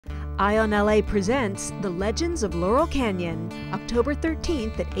Eye on LA presents The Legends of Laurel Canyon, October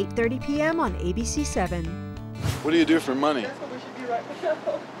 13th at 8:30 p.m. on ABC7. What do you do for money? That's what we should do right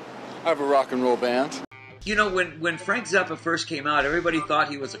now. I have a rock and roll band. You know, when Frank Zappa first came out, everybody thought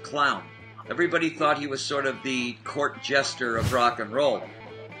he was a clown. Everybody thought he was sort of the court jester of rock and roll.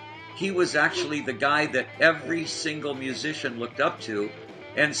 He was actually the guy that every single musician looked up to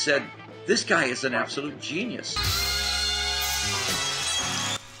and said, this guy is an absolute genius.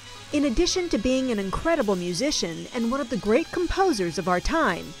 In addition to being an incredible musician and one of the great composers of our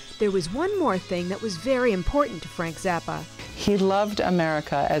time, there was one more thing that was very important to Frank Zappa. He loved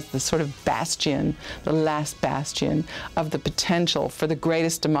America as the sort of bastion, the last bastion of the potential for the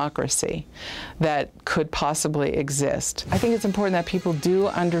greatest democracy that could possibly exist. I think it's important that people do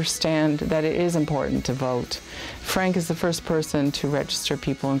understand that it is important to vote. Frank is the first person to register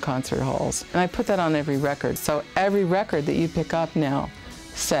people in concert halls. And I put that on every record. So every record that you pick up now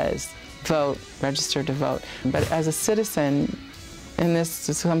says, vote, register to vote. But as a citizen, and this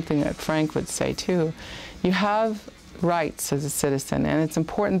is something that Frank would say too, you have rights as a citizen, and it's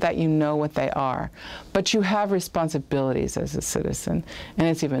important that you know what they are. But you have responsibilities as a citizen, and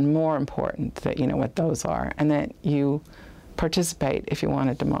it's even more important that you know what those are, and that you participate if you want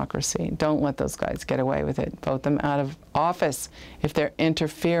a democracy. Don't let those guys get away with it. Vote them out of office if they're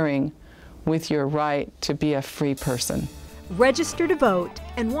interfering with your right to be a free person. Register to vote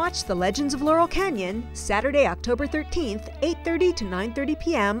and watch The Legends of Laurel Canyon, Saturday, October 13th, 8:30 to 9:30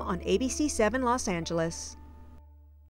 p.m. on ABC7 Los Angeles.